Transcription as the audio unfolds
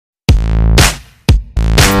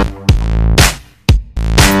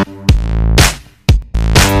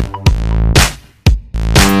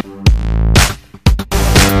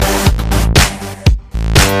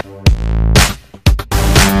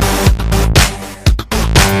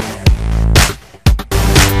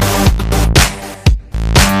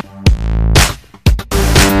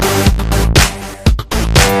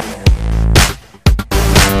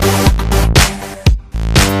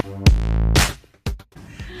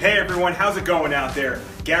Hey everyone, how's it going out there?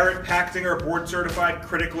 Garrett Paxinger, board certified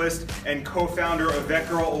criticalist and co-founder of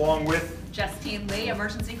VETgirl, along with Justine Lee,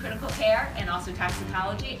 emergency critical care and also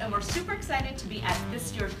toxicology, and we're super excited to be at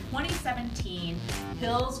this year's 2017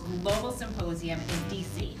 Hills Global Symposium in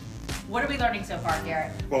DC. What are we learning so far,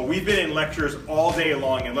 Garrett? Well, we've been in lectures all day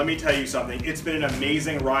long, and let me tell you something, it's been an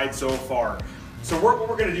amazing ride so far. So what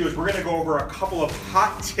we're going to do is we're going to go over a couple of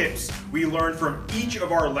hot tips we learned from each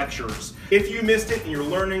of our lecturers. If you missed it and you're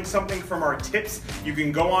learning something from our tips, you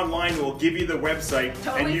can go online, we'll give you the website.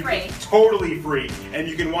 Totally free, and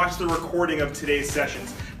you can watch the recording of today's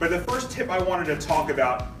sessions. But the first tip I wanted to talk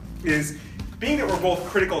about is, being that we're both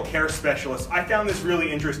critical care specialists, I found this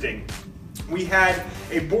really interesting. We had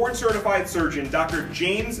a board-certified surgeon, Dr.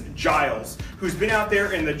 James Giles, who's been out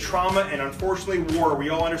there in the trauma and unfortunately war. We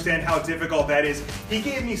all understand how difficult that is. He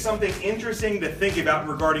gave me something interesting to think about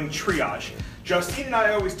regarding triage. Justine and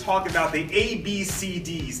I always talk about the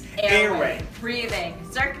ABCDs, airway, breathing,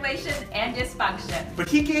 circulation, and dysfunction. But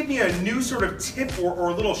he gave me a new sort of tip or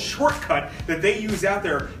a little shortcut that they use out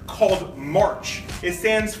there called MARCH. It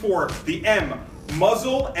stands for the M,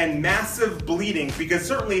 muzzle and massive bleeding, because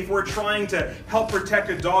certainly if we're trying to help protect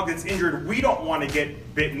a dog that's injured, we don't want to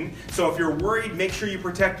get bitten. So if you're worried, make sure you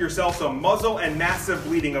protect yourself. So muzzle and massive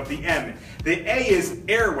bleeding of the M. The A is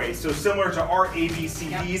airway, so similar to our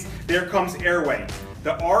ABCDs, there comes airway.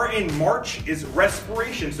 The R in March is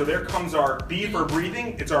respiration, so there comes our B for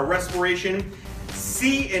breathing, it's our respiration.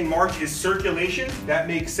 C in March is circulation, that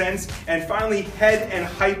makes sense. And finally, head and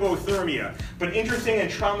hypothermia. But interesting, in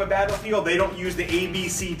trauma battlefield, they don't use the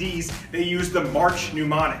ABCDs, they use the March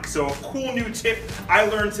mnemonic. So a cool new tip I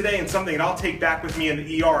learned today, and something that I'll take back with me in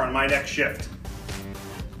the ER on my next shift.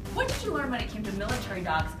 What did you learn when it came to military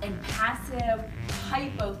dogs and passive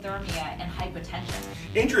hypothermia and hypotension?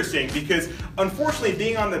 Interesting, because unfortunately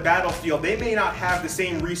being on the battlefield, they may not have the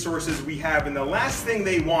same resources we have, and the last thing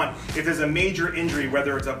they want if there's a major injury,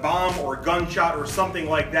 whether it's a bomb or a gunshot or something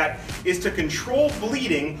like that, is to control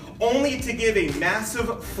bleeding only to give a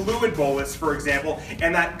massive fluid bolus, for example,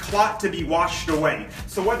 and that clot to be washed away.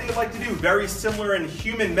 So what they like to do, very similar in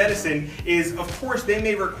human medicine, is of course they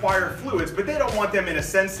may require fluids, but they don't want them in a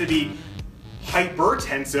sense to be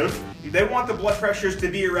hypertensive. They want the blood pressures to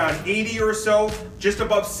be around 80 or so, just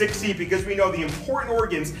above 60, because we know the important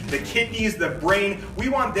organs, the kidneys, the brain, we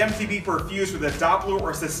want them to be perfused with a Doppler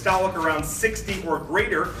or systolic around 60 or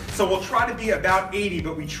greater. So we'll try to be about 80,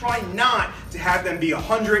 but we try not to have them be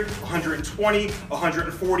 100, 120,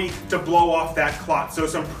 140 to blow off that clot. So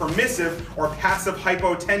some permissive or passive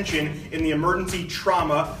hypotension in the emergency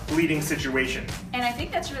trauma bleeding situation. And I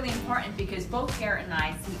think that's really important because both Garrett and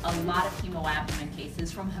I see a lot of hemoabdomen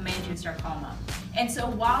cases from hemangiosarcoma. And so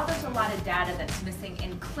while there's a lot of data that's missing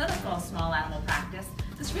in clinical small animal practice,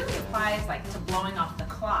 this really applies to blowing off the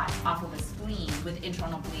clot off of a spleen with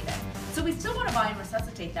internal bleeding. So we still want to volume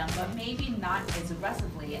resuscitate them, but maybe not as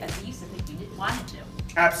aggressively as we used to think we wanted to.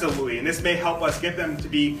 Absolutely, and this may help us get them to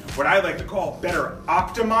be what I like to call better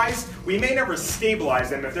optimized. We may never stabilize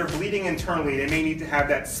them. If they're bleeding internally, they may need to have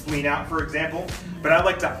that spleen out, for example, but I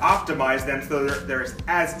like to optimize them so they're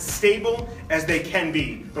as stable as they can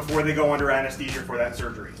be before they go under anesthesia for that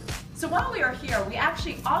surgery. So while we are here, we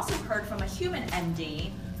actually also heard from a human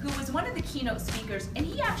MD who was one of the keynote speakers, and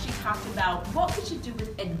he actually talked about what we should do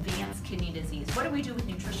with advanced kidney disease. What do we do with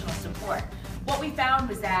nutritional support? What we found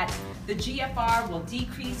was that the GFR will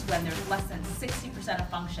decrease when there's less than 60% of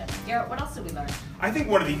function. Garrett, what else did we learn? I think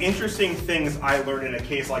one of the interesting things I learned in a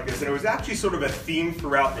case like this, and it was actually sort of a theme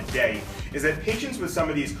throughout the day, is that patients with some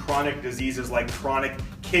of these chronic diseases like chronic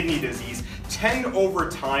kidney disease tend over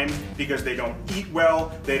time, because they don't eat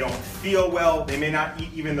well, they don't feel well, they may not eat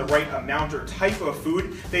even the right amount or type of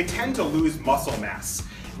food, they tend to lose muscle mass.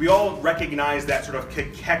 We all recognize that sort of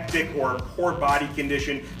cachectic or poor body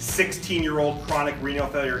condition, 16-year-old chronic renal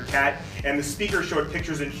failure cat, and the speaker showed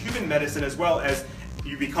pictures in human medicine as well as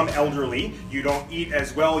you become elderly, you don't eat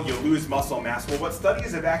as well, you lose muscle mass. Well, what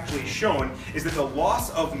studies have actually shown is that the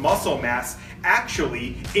loss of muscle mass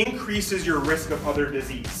actually increases your risk of other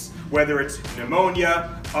disease, whether it's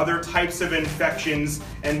pneumonia, other types of infections,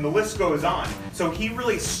 and the list goes on. So he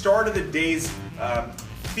really started the day's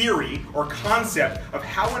theory or concept of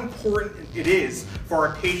how important it is for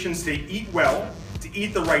our patients to eat well, to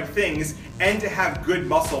eat the right things, and to have good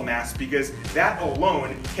muscle mass, because that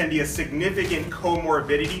alone can be a significant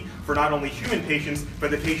comorbidity for not only human patients, but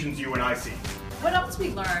the patients you and I see. What else we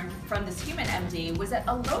learned from this human MD was that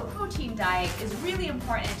a low-protein diet is really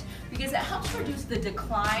important because it helps reduce the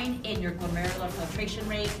decline in your glomerular filtration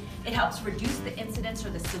rate, it helps reduce the incidence or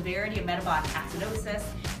the severity of metabolic acidosis,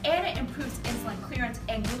 and it improves insulin clearance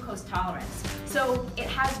and glucose tolerance. So it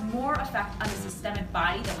has more effect on the systemic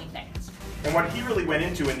body than we think. And what he really went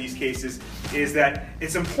into in these cases is that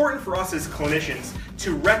it's important for us as clinicians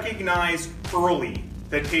to recognize early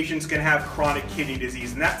that patients can have chronic kidney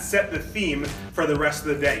disease, and that set the theme for the rest of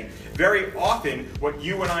the day. Very often, what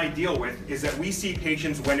you and I deal with is that we see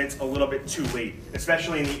patients when it's a little bit too late,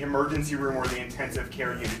 especially in the emergency room or the intensive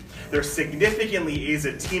care unit. They're significantly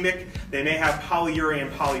azotemic, they may have polyuria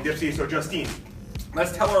and polydipsia. So Justine,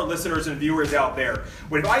 let's tell our listeners and viewers out there,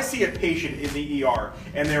 if I see a patient in the ER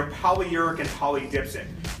and they're polyuric and polydipsic,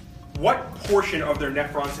 what portion of their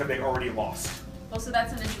nephrons have they already lost? Well, so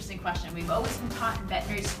that's an interesting question. We've always been taught in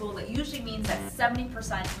veterinary school that usually means that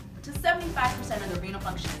 70% to 75% of the renal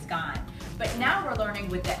function is gone. But now we're learning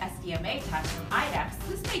with the SDMA test from IDEX,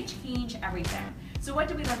 this may change everything. So what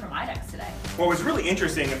did we learn from IDEX today? What was really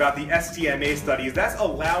interesting about the SDMA study is that's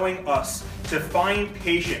allowing us to find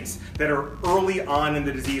patients that are early on in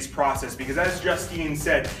the disease process, because as Justine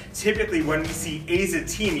said, typically when we see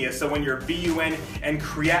azotemia, so when your BUN and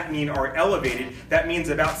creatinine are elevated, that means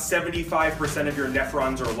about 75% of your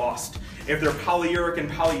nephrons are lost. If they're polyuric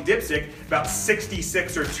and polydipsic, about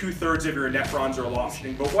 66 or 2/3 of your nephrons are lost.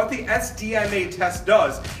 But what the SDMA test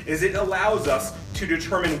does is it allows us to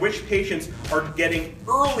determine which patients are getting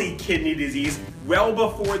early kidney disease well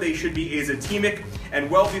before they should be azotemic and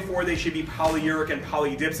well before they should be polyuric and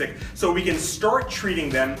polydipsic, so we can start treating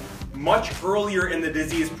them much earlier in the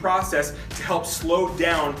disease process to help slow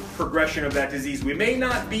down progression of that disease. We may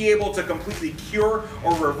not be able to completely cure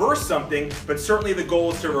or reverse something, but certainly the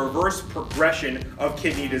goal is to reverse progression of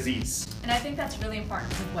kidney disease. And I think that's really important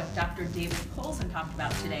with what Dr. David Polson talked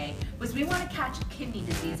about today, was we want to catch kidney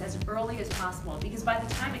disease as early as possible, because by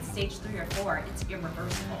the time it's stage 3 or 4, it's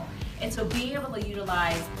irreversible. And so being able to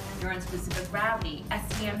utilize urine-specific gravity,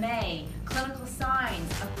 SDMA, clinical signs,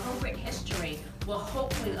 appropriate history will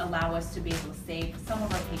hopefully allow us to be able to save some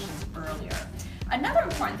of our patients earlier. Another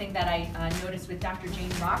important thing that I noticed with Dr. Jane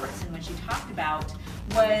Robertson when she talked about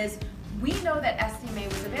was we know that SDMA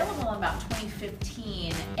was available in about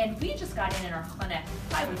 2015, and we just got in our clinic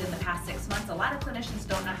probably within the past 6 months. A lot of clinicians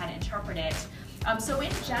don't know how to interpret it. So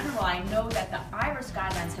in general, I know that the IRIS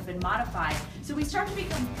guidelines have been modified, so we start to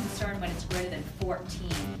become concerned when it's greater than 14.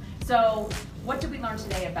 So what did we learn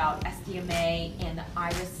today about SDMA and the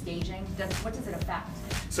IRIS staging? What does it affect?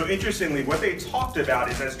 So interestingly, what they talked about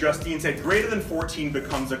is, as Justine said, greater than 14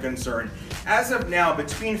 becomes a concern. As of now,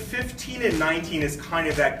 between 15 and 19 is kind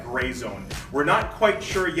of that gray zone. We're not quite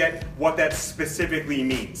sure yet what that specifically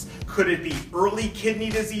means. Could it be early kidney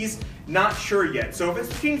disease? Not sure yet. So if it's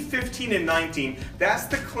between 15 and 19, that's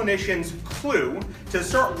the clinician's clue to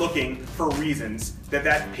start looking for reasons that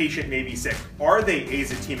that patient may be sick. Are they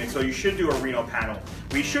azotemic? So you should do a renal panel.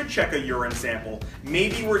 We should check a urine sample.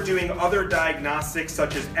 Maybe we're doing other diagnostics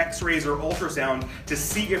such as x-rays or ultrasound to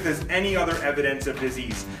see if there's any other evidence of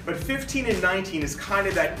disease. But 15 and 19 is kind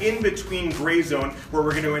of that in-between gray zone where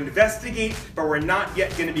we're going to investigate, but we're not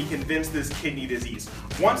yet going to be convinced there's kidney disease.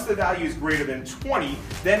 Once the value is greater than 20,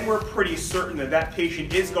 then we're pretty certain that that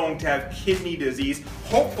patient is going to have kidney disease.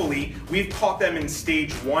 Hopefully, we've caught them in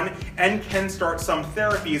stage 1 and can start some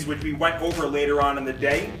therapies, which we went over later on in the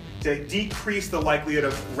day, to decrease the likelihood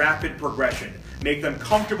of rapid progression. Make them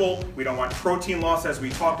comfortable. We don't want protein loss, as we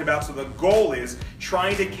talked about, so the goal is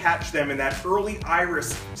trying to catch them in that early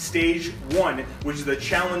IRIS stage 1, which is a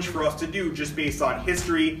challenge for us to do just based on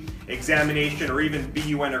history, examination, or even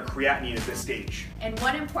BUN or creatinine at this stage. And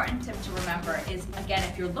one important tip to remember is, again,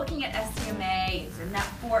 if you're looking at SDMA, it's in that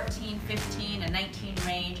 14, 15, and 19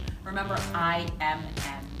 range, remember IMM.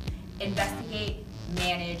 Investigate,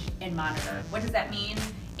 manage, and monitor. What does that mean?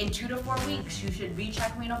 In 2 to 4 weeks, you should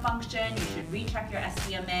recheck renal function, you should recheck your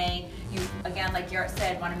SDMA. You, again, like Garrett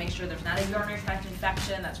said, want to make sure there's not a urinary tract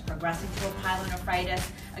infection that's progressing to a pyelonephritis.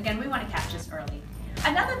 Again, we want to catch this early.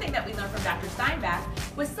 Another thing that we learned from Dr. Steinbach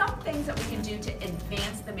was some things that we can do to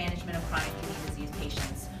advance the management of chronic kidney disease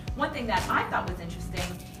patients. One thing that I thought was interesting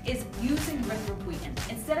is using erythropoietin.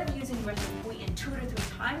 Instead of using erythropoietin 2 to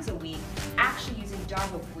 3 times a week, actually using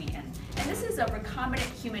darbepoetin. And this is a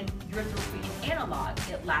recombinant human erythropoietin analog.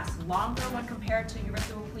 It lasts longer when compared to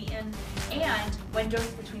erythropoietin, and when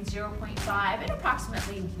dosed between 0.5 and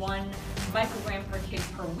approximately 1 microgram per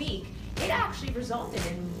kg per week, it actually resulted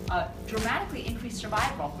in dramatically increased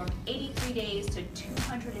survival from 83 days to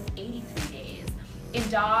 283 days. In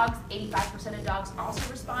dogs, 85% of dogs also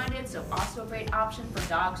responded, so also a great option for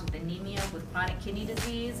dogs with anemia with chronic kidney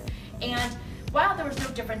disease. And while there was no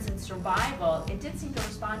difference in survival, it did seem to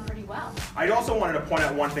respond pretty well. I also wanted to point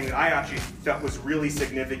out one thing that I actually felt was really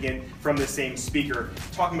significant from the same speaker,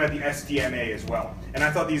 talking about the SDMA as well. And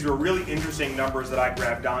I thought these were really interesting numbers that I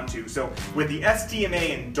grabbed onto. So with the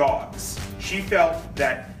SDMA in dogs, she felt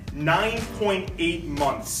that 9.8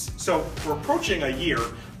 months, so we're approaching a year,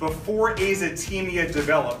 before azotemia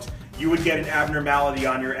developed, you would get an abnormality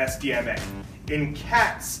on your SDMA. In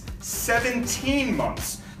cats, 17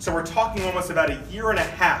 months. So we're talking almost about a year and a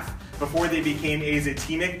half before they became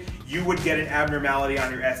azotemic, you would get an abnormality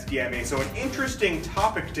on your SDMA. So an interesting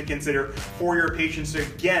topic to consider for your patients to,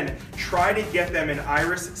 again, try to get them in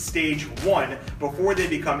IRIS stage 1 before they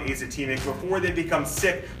become azotemic, before they become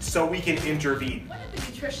sick, so we can intervene. One of the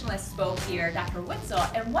nutritionalists spoke here, Dr. Witzel,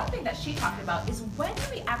 and one thing that she talked about is when do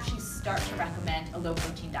we actually start to recommend a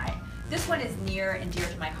low-protein diet? This one is near and dear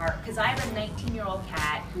to my heart because I have a 19-year-old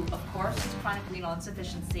cat who, of course, has chronic renal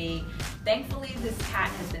insufficiency. Thankfully, this cat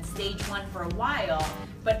has been stage 1 for a while,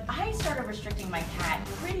 but I started restricting my cat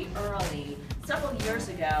pretty early, several years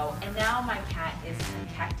ago, and now my cat is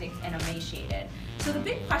hectic and emaciated. So the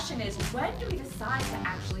big question is, when do we decide to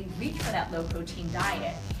actually reach for that low-protein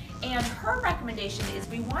diet? And her recommendation is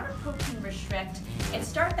we want to protein restrict and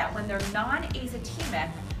start that when they're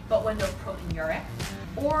non-azotemic, but when they're proteinuria,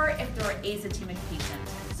 or if they're an azotemic patient.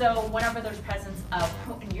 So whenever there's presence of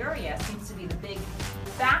proteinuria seems to be the big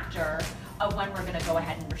factor of when we're going to go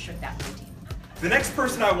ahead and restrict that protein. The next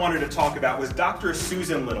person I wanted to talk about was Dr.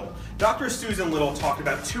 Susan Little. Dr. Susan Little talked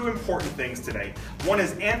about two important things today. One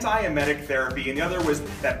is antiemetic therapy, and the other was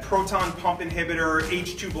that proton pump inhibitor,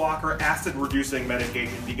 H2 blocker, acid-reducing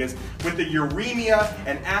medication, because with the uremia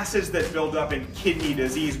and acids that build up in kidney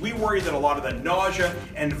disease, we worry that a lot of the nausea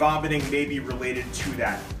and vomiting may be related to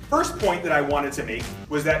that. First point that I wanted to make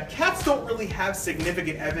was that cats don't really have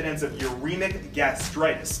significant evidence of uremic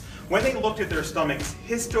gastritis. When they looked at their stomachs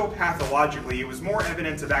histopathologically, it was more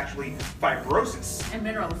evidence of actually fibrosis. And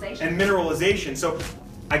mineralization. And mineralization. So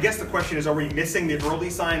I guess the question is, are we missing the early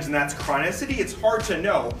signs and that's chronicity? It's hard to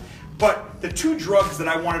know. But the two drugs that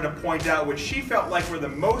I wanted to point out, which she felt like were the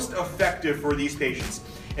most effective for these patients,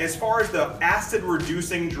 as far as the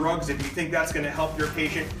acid-reducing drugs, if you think that's going to help your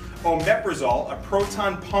patient, omeprazole, a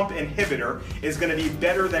proton pump inhibitor, is going to be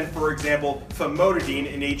better than, for example,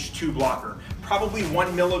 famotidine, an H2 blocker. Probably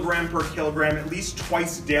 1 milligram per kilogram at least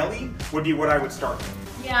twice daily would be what I would start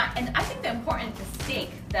with. Yeah, and I think the important mistake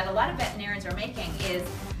that a lot of veterinarians are making is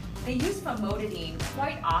they use famotidine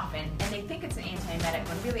quite often and they think it's an antiemetic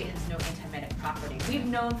when really it has no antiemetic property. We've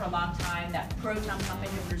known for a long time that proton pump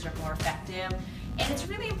inhibitors are more effective. And it's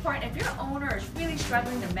really important, if your owner is really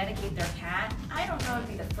struggling to medicate their cat, I don't know it'd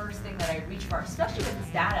be the first thing that I reach for, especially with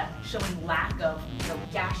this data showing lack of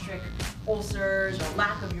gastric ulcers or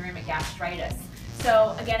lack of uremic gastritis.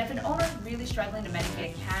 So again, if an owner is really struggling to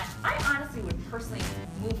medicate a cat, I honestly would personally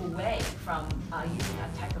move away from using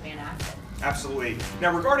a type of antacid. Absolutely.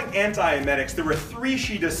 Now regarding antiemetics, there were 3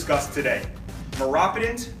 she discussed today: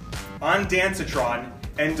 meropenem, ondansetron,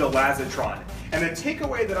 and dilazatron. And the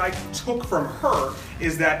takeaway that I took from her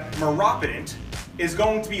is that meropenem is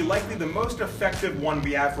going to be likely the most effective one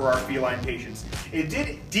we have for our feline patients. It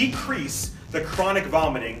did decrease the chronic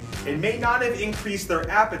vomiting. It may not have increased their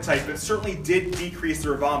appetite, but certainly did decrease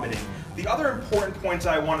their vomiting. The other important points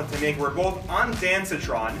I wanted to make were both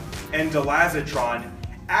ondansetron and dilazatron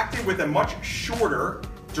acted with a much shorter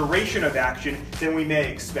duration of action than we may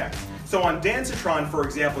expect. So ondansetron, for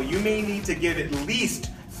example, you may need to give at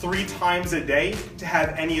least 3 times a day to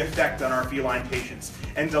have any effect on our feline patients.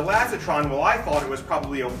 And dilazatron, well, I thought it was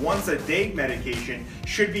probably a once-a-day medication,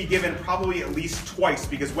 should be given probably at least twice,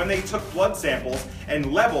 because when they took blood samples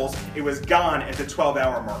and levels, it was gone at the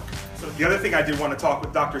 12-hour mark. So the other thing I did want to talk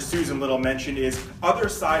with Dr. Susan Little mention is other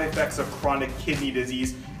side effects of chronic kidney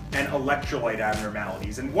disease and electrolyte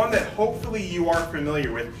abnormalities. And one that hopefully you are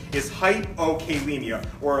familiar with is hypokalemia,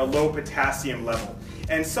 or a low potassium level.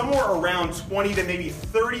 And somewhere around 20 to maybe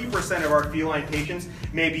 30% of our feline patients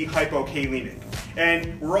may be hypokalemic.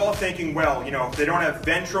 And we're all thinking, well, if they don't have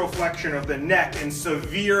ventroflexion of the neck and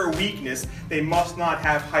severe weakness, they must not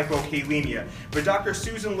have hypokalemia. But Dr.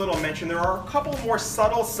 Susan Little mentioned there are a couple more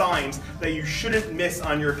subtle signs that you shouldn't miss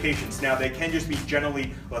on your patients. Now, they can just be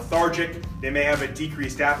generally lethargic, they may have a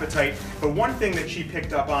decreased appetite, but one thing that she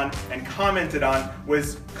picked up on and commented on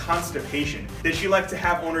was constipation, that she liked to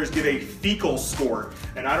have owners give a fecal score.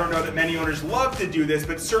 And I don't know that many owners love to do this,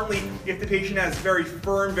 but certainly if the patient has very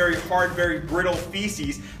firm, very hard, very brittle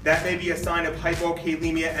feces, that may be a sign of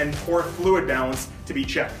hypokalemia and poor fluid balance to be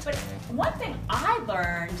checked. But one thing I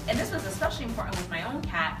learned, and this was especially important with my own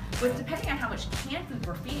cat, was depending on how much canned food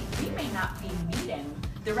we're feeding, we may not be meeting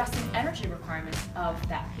the resting energy requirements of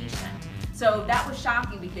that patient. So that was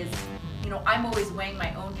shocking because, you know, I'm always weighing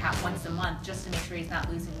my own cat once a month just to make sure he's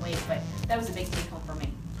not losing weight, but that was a big take home for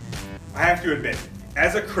me. I have to admit,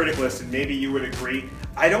 as a criticalist, and maybe you would agree,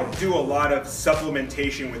 I don't do a lot of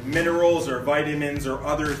supplementation with minerals or vitamins or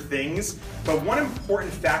other things, but one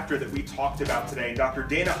important factor that we talked about today, Dr.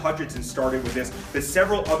 Dana Hutchinson started with this, but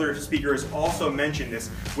several other speakers also mentioned this,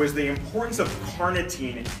 was the importance of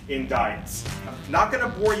carnitine in diets. I'm not going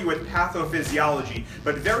to bore you with pathophysiology,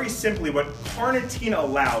 but very simply what carnitine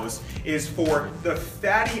allows is for the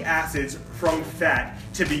fatty acids from fat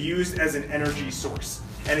to be used as an energy source.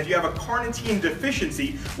 And if you have a carnitine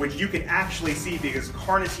deficiency, which you can actually see because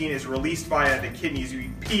carnitine is released via the kidneys,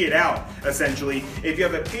 you pee it out essentially. If you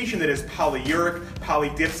have a patient that is polyuric,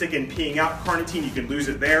 polydipsic, and peeing out carnitine, you can lose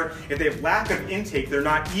it there. If they have lack of intake, they're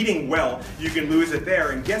not eating well, you can lose it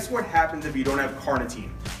there. And guess what happens if you don't have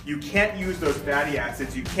carnitine? You can't use those fatty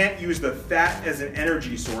acids, you can't use the fat as an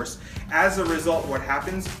energy source. As a result, what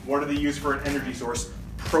happens? What do they use for an energy source?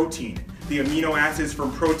 Protein. The amino acids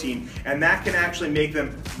from protein, and that can actually make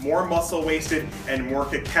them more muscle wasted and more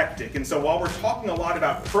cachectic. And so while we're talking a lot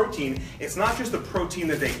about protein, it's not just the protein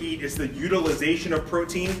that they eat, it's the utilization of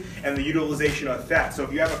protein and the utilization of fat. So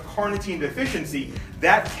if you have a carnitine deficiency,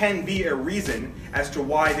 that can be a reason as to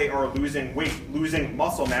why they are losing weight, losing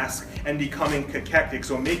muscle mass, and becoming cachectic.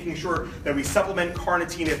 So making sure that we supplement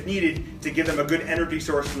carnitine if needed to give them a good energy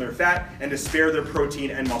source from their fat and to spare their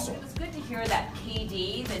protein and muscle. It was good to hear that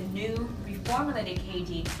KD, the new reformulated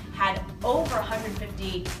KD, had over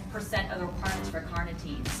 150% of the requirements for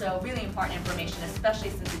carnitine. So really important information, especially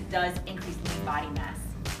since it does increase lean body mass.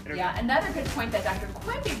 Yeah, another good point that Dr.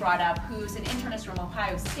 Quimby brought up, who's an internist from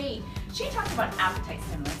Ohio State, she talked about appetite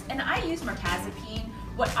stimulants, and I use mirtazapine.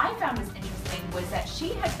 What I found was interesting was that she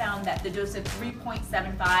had found that the dose of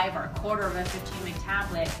 3.75 or a quarter of a 15 mg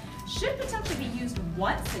tablet should potentially be used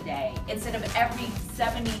once a day instead of every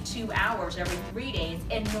 72 hours, every 3 days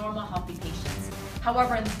in normal healthy patients.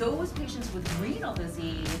 However, in those patients with renal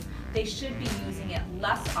disease, they should be using it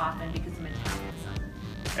less often because of metabolism.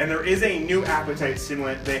 And there is a new appetite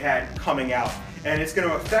stimulant they had coming out, and it's going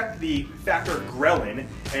to affect the factor ghrelin,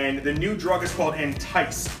 and the new drug is called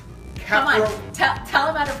Entice. Come on, tell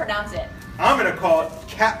them how to pronounce it. I'm going to call it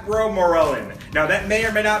capromorelin. Now that may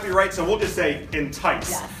or may not be right, so we'll just say Entice.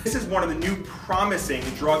 Yes. This is one of the new promising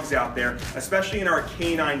drugs out there, especially in our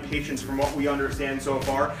canine patients from what we understand so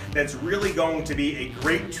far, that's really going to be a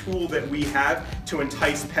great tool that we have to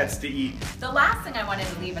entice pets to eat. The last thing I wanted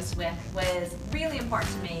to leave us with was really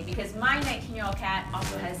important to me because my 19-year-old cat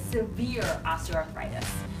also has severe osteoarthritis.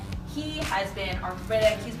 He has been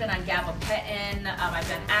arthritic, he's been on gabapentin, I've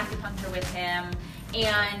done acupuncture with him,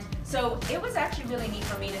 and so it was actually really neat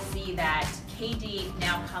for me to see that KD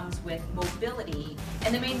now comes with mobility,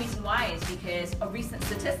 and the main reason why is because a recent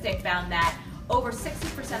statistic found that over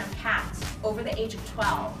 60% of cats over the age of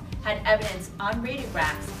 12 had evidence on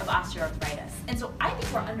radiographs of osteoarthritis. And so I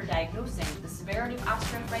think we're underdiagnosing the severity of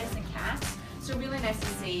osteoarthritis in cats, so really nice to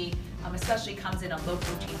see, especially comes in a low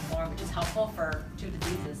protein form, which is helpful for 2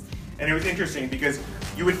 diseases. And it was interesting because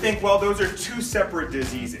you would think, well, those are 2 separate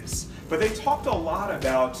diseases, but they talked a lot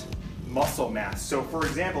about muscle mass. So for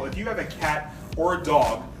example, if you have a cat or a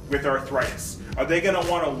dog with arthritis, are they going to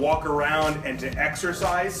want to walk around and to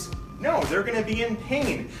exercise? No, they're going to be in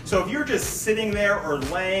pain. So if you're just sitting there or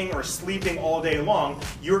laying or sleeping all day long,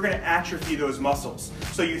 you're going to atrophy those muscles.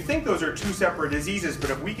 So you think those are 2 separate diseases, but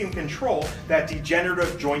if we can control that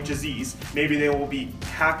degenerative joint disease, maybe they will be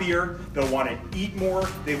happier, they'll want to eat more,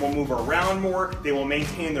 they will move around more, they will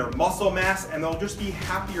maintain their muscle mass, and they'll just be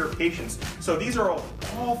happier patients. So these are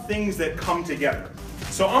all things that come together.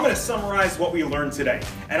 So I'm going to summarize what we learned today,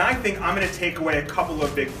 and I think I'm going to take away a couple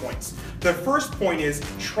of big points. The first point is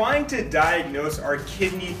trying to diagnose our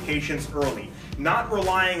kidney patients early, not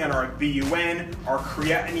relying on our BUN, our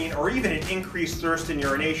creatinine, or even an increased thirst and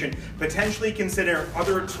urination. Potentially consider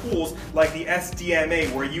other tools like the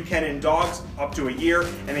SDMA, where you can, in dogs, up to a year,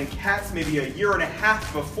 and in cats, maybe a year and a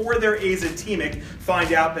half before they're azotemic,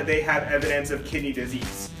 find out that they have evidence of kidney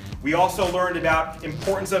disease. We also learned about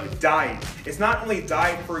importance of diet. It's not only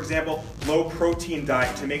diet, for example, low protein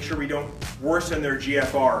diet to make sure we don't worsen their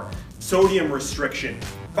GFR. sodium restriction,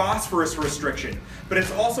 phosphorus restriction, but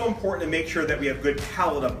it's also important to make sure that we have good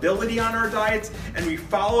palatability on our diets and we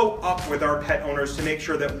follow up with our pet owners to make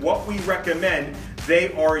sure that what we recommend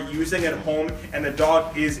they are using at home and the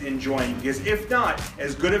dog is enjoying. Because if not,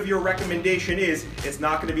 as good of your recommendation is, it's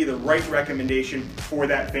not going to be the right recommendation for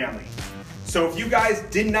that family. So if you guys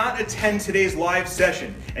did not attend today's live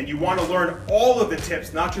session and you want to learn all of the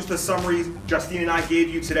tips, not just the summaries Justine and I gave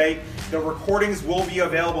you today, the recordings will be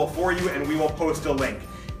available for you and we will post a link.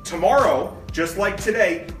 Tomorrow, just like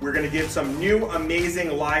today, we're going to give some new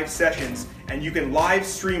amazing live sessions and you can live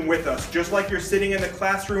stream with us. Just like you're sitting in the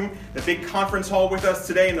classroom, the big conference hall with us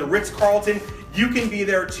today in the Ritz-Carlton, you can be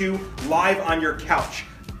there too, live on your couch.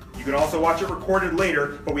 You can also watch it recorded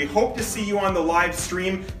later, but we hope to see you on the live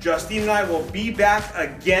stream. Justine and I will be back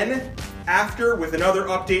again after with another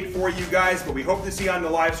update for you guys, but we hope to see you on the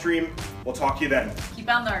live stream. We'll talk to you then.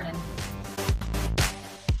 Keep on learning.